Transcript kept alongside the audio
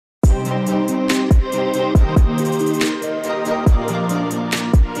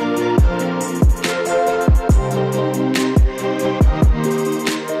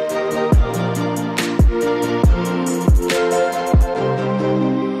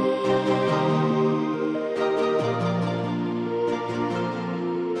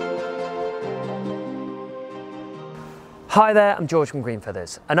Hi there, I'm George from Green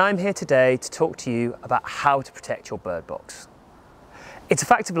Feathers, and I'm here today to talk to you about how to protect your bird box. It's a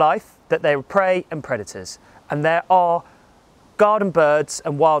fact of life that there are prey and predators, and there are garden birds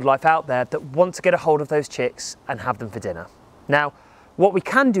and wildlife out there that want to get a hold of those chicks and have them for dinner. Now, what we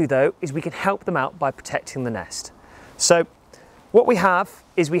can do though is we can help them out by protecting the nest. So what we have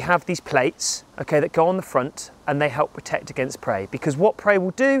is we have these plates, okay, that go on the front, and they help protect against prey, because what prey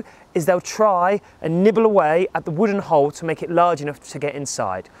will do is they'll try and nibble away at the wooden hole to make it large enough to get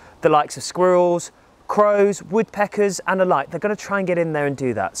inside. The likes of squirrels, crows, woodpeckers and the like, they're going to try and get in there and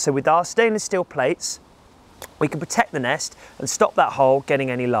do that. So with our stainless steel plates, we can protect the nest and stop that hole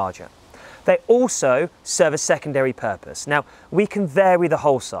getting any larger. They also serve a secondary purpose. Now, we can vary the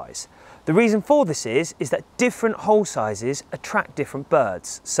hole size. The reason for this is that different hole sizes attract different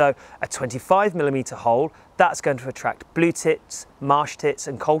birds. So a 25mm hole, that's going to attract blue tits, marsh tits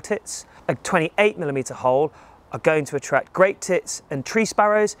and coal tits. A 28mm hole are going to attract great tits and tree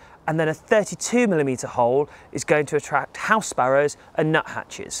sparrows, and then a 32mm hole is going to attract house sparrows and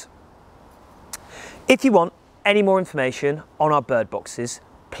nuthatches. If you want any more information on our bird boxes,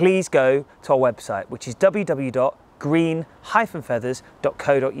 please go to our website, which is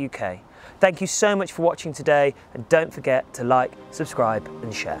www.green-feathers.co.uk. Thank you so much for watching today, and don't forget to like, subscribe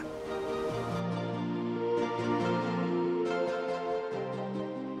and share.